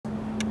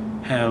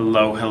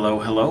Hello, hello,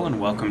 hello, and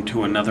welcome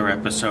to another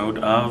episode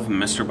of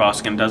Mr.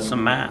 Boskin Does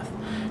Some Math.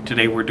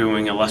 Today we're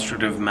doing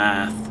Illustrative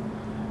Math,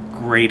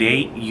 Grade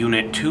 8,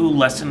 Unit 2,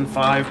 Lesson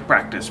 5,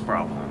 Practice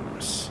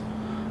Problems.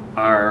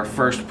 Our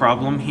first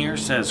problem here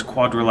says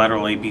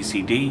quadrilateral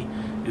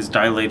ABCD is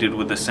dilated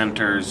with the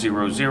center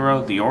 0,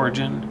 0, the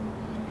origin,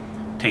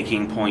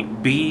 taking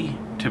point B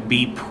to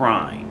B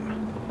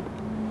prime.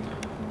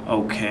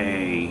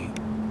 Okay,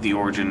 the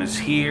origin is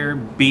here,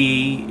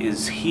 B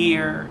is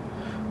here.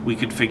 We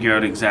could figure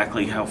out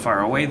exactly how far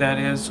away that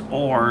is,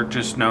 or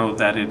just know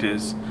that it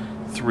is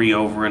 3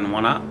 over and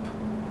 1 up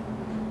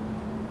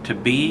to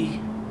B,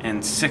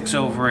 and 6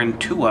 over and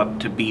 2 up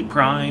to B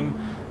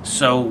prime,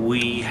 so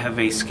we have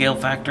a scale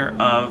factor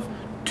of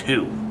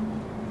 2.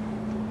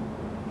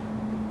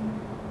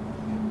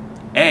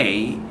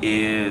 A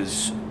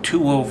is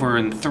 2 over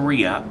and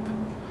 3 up,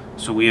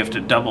 so we have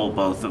to double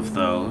both of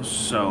those,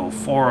 so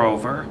 4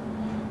 over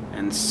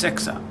and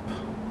 6 up.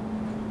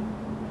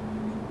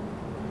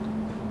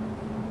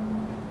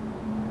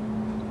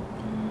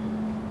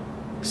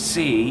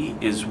 C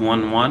is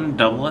 1, 1,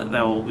 double it,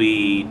 that will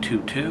be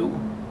 2, 2.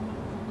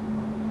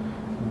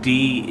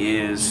 D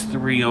is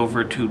 3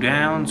 over 2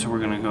 down, so we're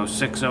going to go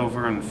 6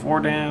 over and 4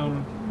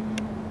 down.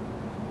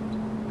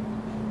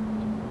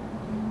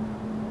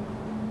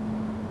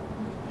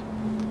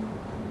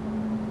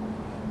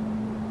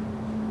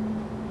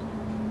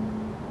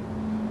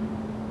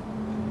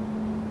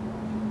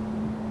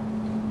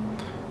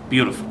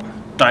 Beautiful.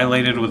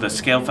 Dilated with a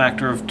scale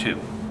factor of 2.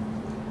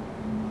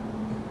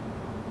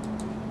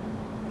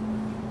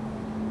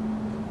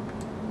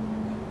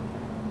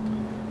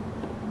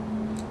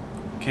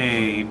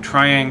 Okay,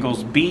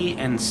 triangles B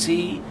and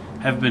C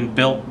have been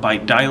built by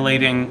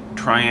dilating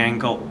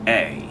triangle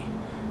A.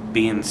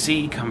 B and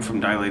C come from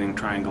dilating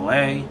triangle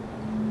A.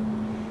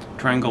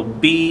 Triangle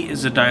B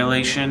is a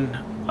dilation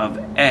of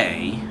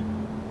A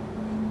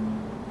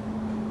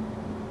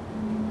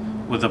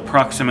with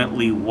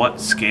approximately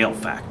what scale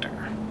factor?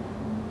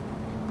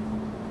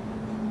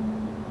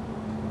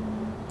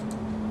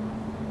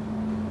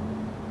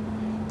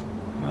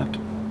 What?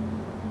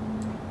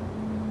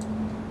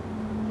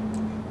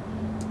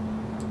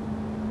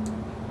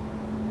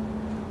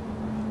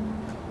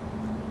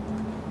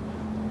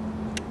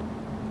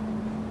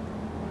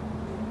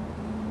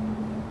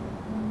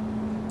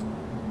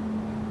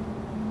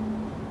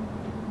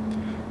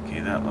 Okay,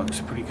 that looks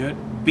pretty good.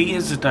 B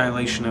is a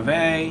dilation of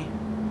A.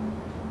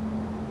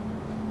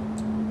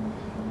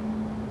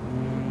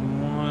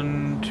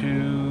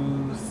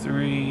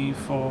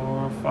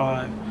 4,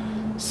 5,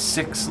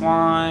 6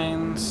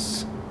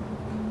 lines.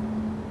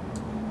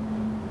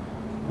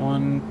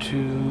 1,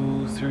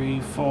 2, 3,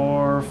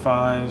 4,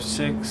 5,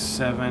 6,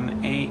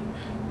 7, 8,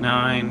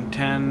 9,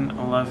 10,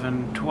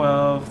 11,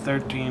 12,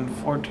 13,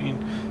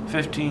 14,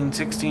 15,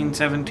 16,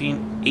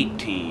 17,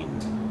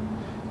 18.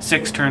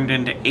 6 turned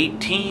into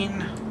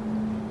 18.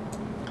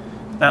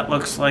 That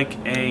looks like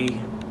a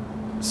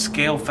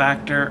scale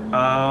factor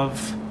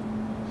of,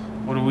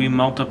 what do we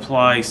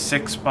multiply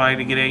 6 by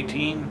to get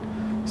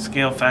 18?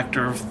 Scale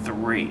factor of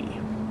 3.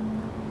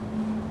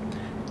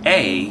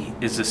 A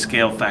is a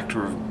scale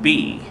factor of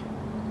B,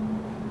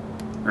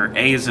 or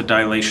A is a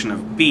dilation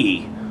of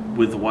B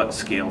with what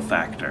scale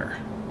factor?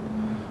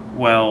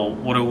 Well,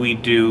 what do we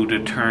do to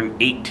turn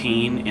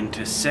 18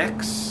 into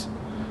 6?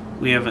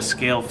 We have a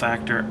scale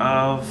factor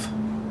of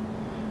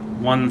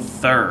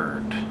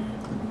 1/3.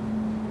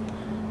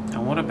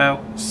 Now what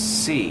about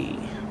C?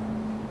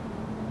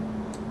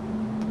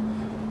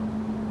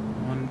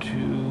 1,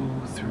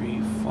 2,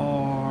 3,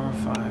 4,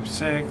 5,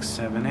 6,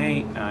 7,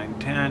 8, 9,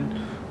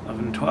 10,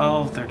 11,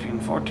 12, 13,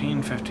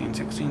 14, 15,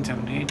 16,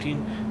 17,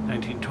 18,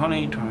 19,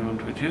 20, 21,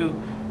 22,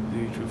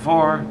 23,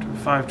 24,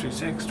 25,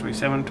 26,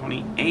 27,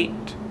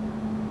 28.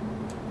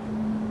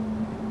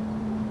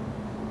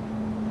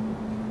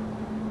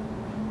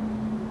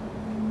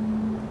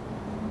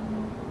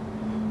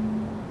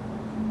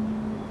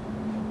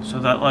 So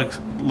that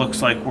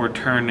looks like we're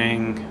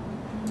turning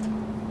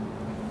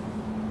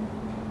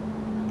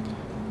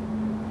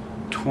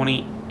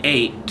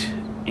 28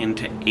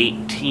 into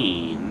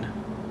 18,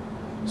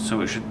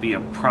 so it should be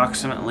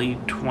approximately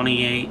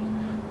 28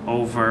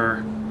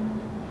 over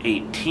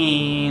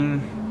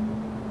 18,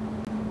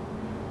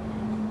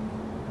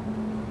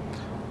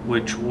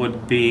 which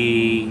would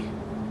be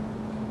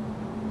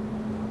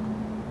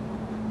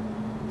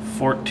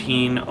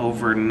 14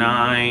 over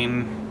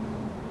 9.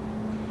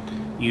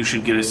 You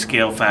should get a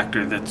scale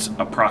factor that's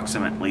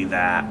approximately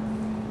that.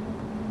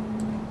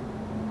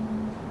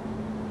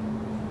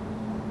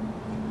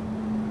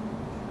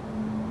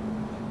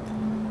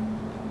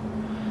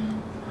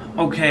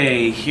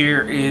 Okay,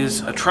 here is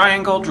a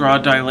triangle. Draw a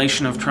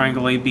dilation of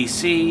triangle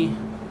ABC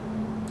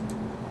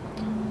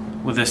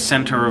with a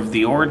center of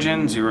the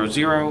origin, 0,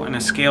 0, and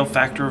a scale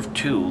factor of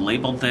 2.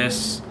 Label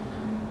this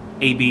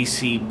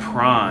ABC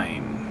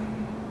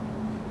prime.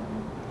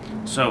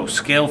 So,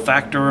 scale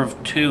factor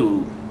of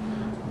 2,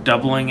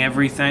 doubling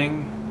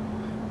everything.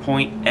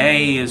 Point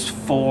A is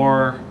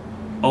 4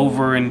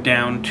 over and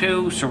down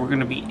 2, so we're going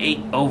to be 8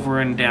 over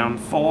and down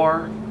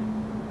 4.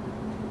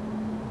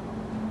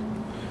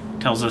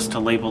 Tells us to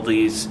label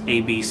these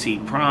A, B, C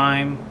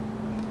prime.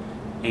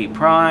 A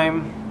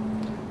prime.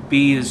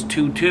 B is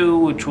 2, 2,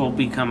 which will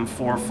become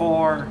 4,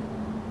 4.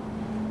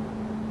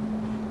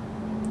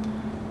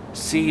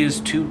 C is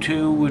 2,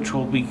 2, which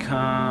will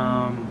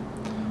become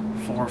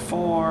 4,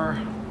 4.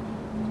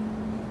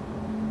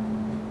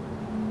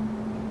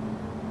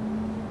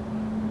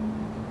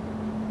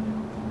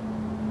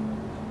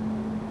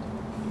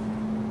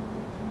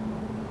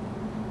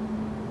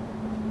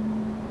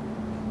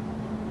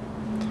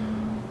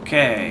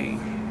 Okay,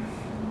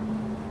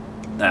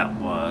 that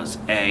was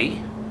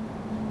A.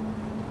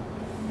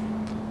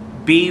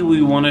 B,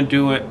 we want to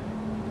do it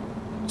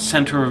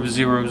center of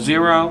 0,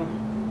 0,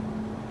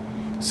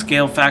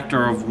 scale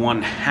factor of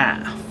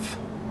 1/2.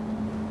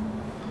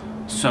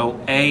 So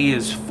A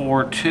is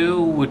 4,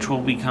 2, which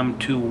will become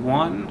 2,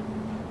 1.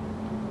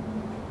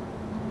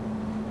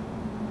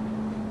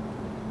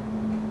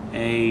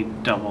 A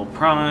double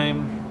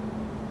prime.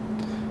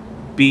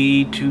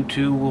 B 2,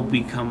 2 will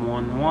become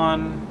 1,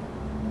 1.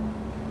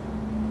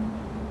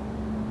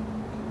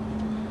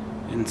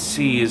 And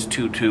C is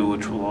 2, 2,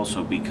 which will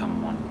also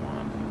become 1, 1.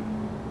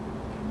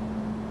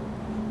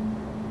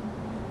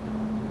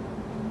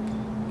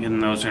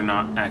 And those are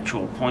not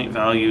actual point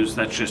values,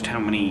 that's just how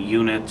many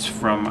units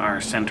from our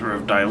center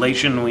of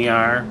dilation we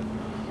are.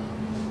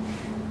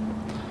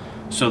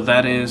 So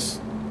that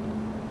is...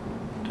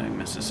 Did I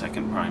miss a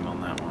second prime on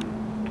that one?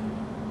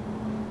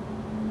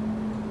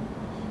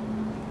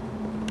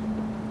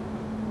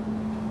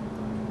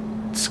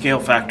 Scale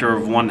factor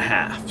of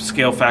 1/2.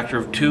 Scale factor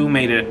of 2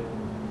 made it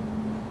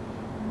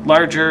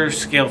larger.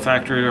 Scale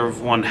factor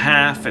of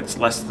 1/2, it's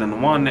less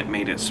than 1, it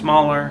made it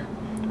smaller.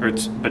 Or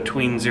it's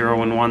between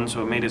 0 and 1,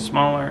 so it made it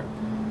smaller.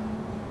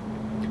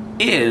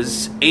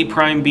 Is A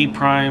prime, B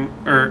prime,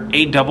 or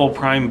A double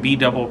prime, B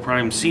double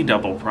prime, C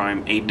double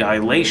prime a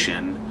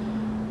dilation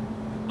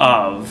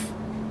of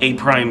A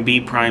prime,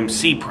 B prime,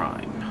 C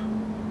prime?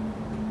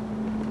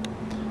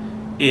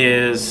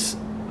 Is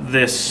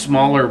this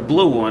smaller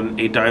blue one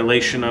a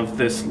dilation of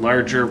this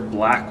larger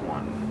black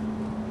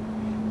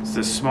one? Is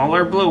this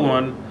smaller blue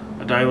one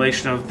a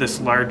dilation of this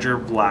larger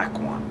black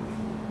one?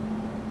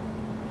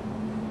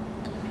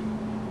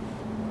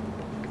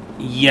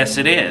 Yes,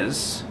 it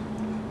is,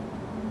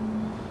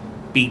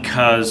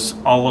 because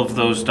all of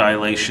those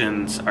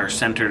dilations are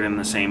centered in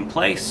the same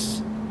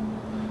place.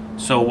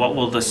 So what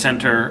will the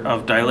center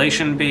of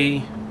dilation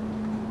be?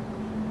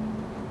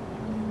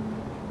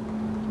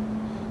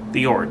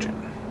 The origin.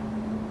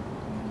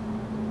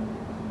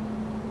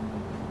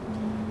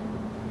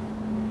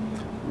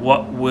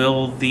 What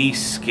will the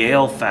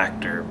scale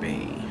factor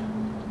be?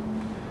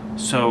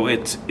 So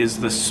is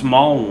the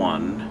small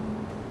one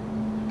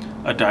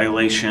a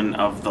dilation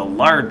of the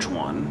large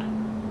one?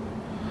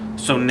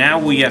 So now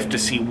we have to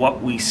see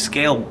what we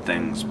scaled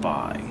things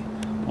by.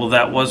 Well,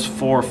 that was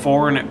 4,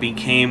 4, and it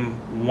became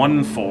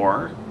 1,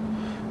 4.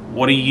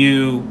 What do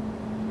you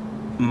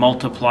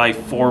multiply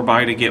 4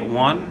 by to get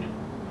 1?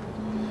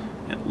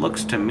 It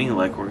looks to me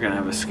like we're going to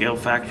have a scale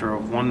factor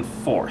of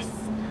 1/4.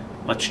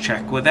 Let's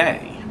check with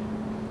A.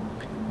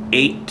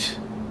 8,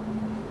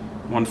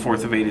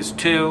 1/4 of 8 is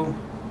 2.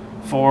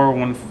 4,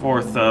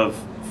 1/4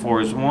 of 4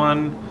 is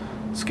 1.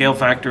 Scale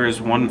factor is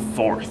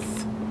 1/4.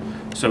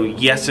 So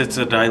yes, it's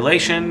a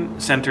dilation.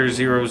 Center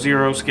 0,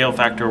 0. Scale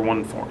factor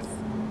 1/4.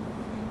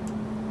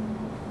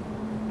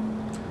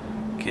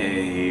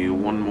 Okay,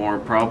 one more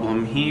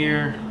problem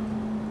here.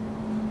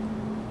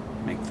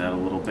 Make that a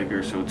little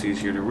bigger so it's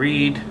easier to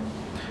read.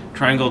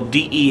 Triangle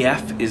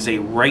DEF is a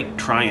right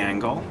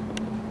triangle.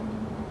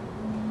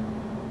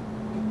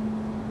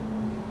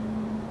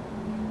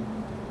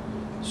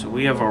 So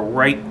we have a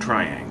right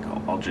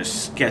triangle. I'll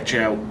just sketch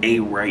out a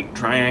right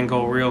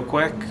triangle real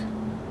quick.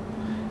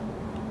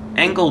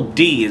 Angle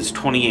D is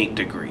 28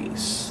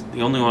 degrees.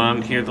 The only one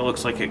on here that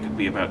looks like it could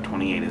be about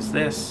 28 is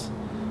this.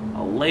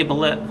 I'll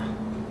label it.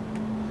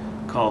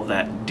 Call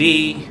that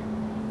D.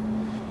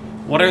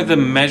 What are the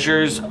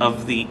measures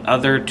of the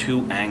other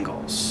two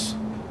angles?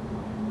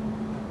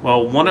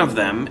 Well, one of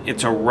them,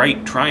 it's a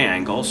right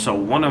triangle, so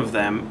one of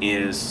them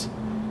is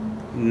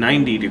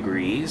 90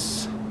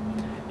 degrees.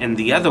 And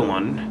the other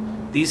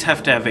one, these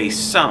have to have a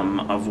sum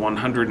of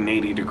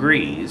 180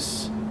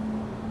 degrees.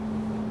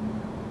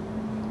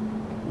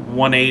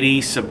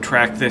 180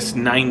 subtract this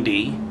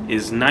 90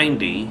 is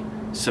 90.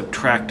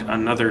 Subtract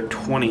another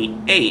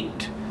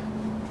 28.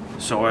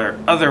 So our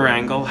other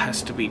angle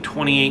has to be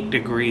 28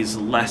 degrees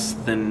less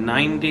than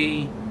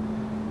 90,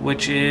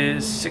 which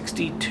is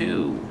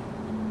 62.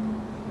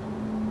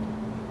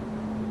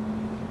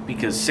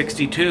 Because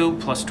 62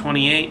 plus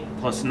 28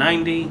 plus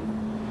 90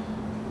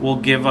 will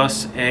give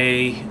us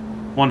a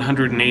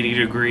 180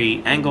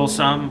 degree angle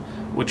sum,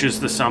 which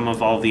is the sum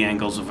of all the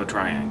angles of a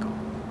triangle.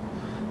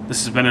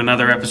 This has been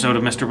another episode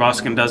of Mr.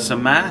 Boskin Does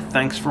Some Math.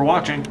 Thanks for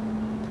watching.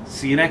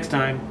 See you next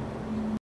time.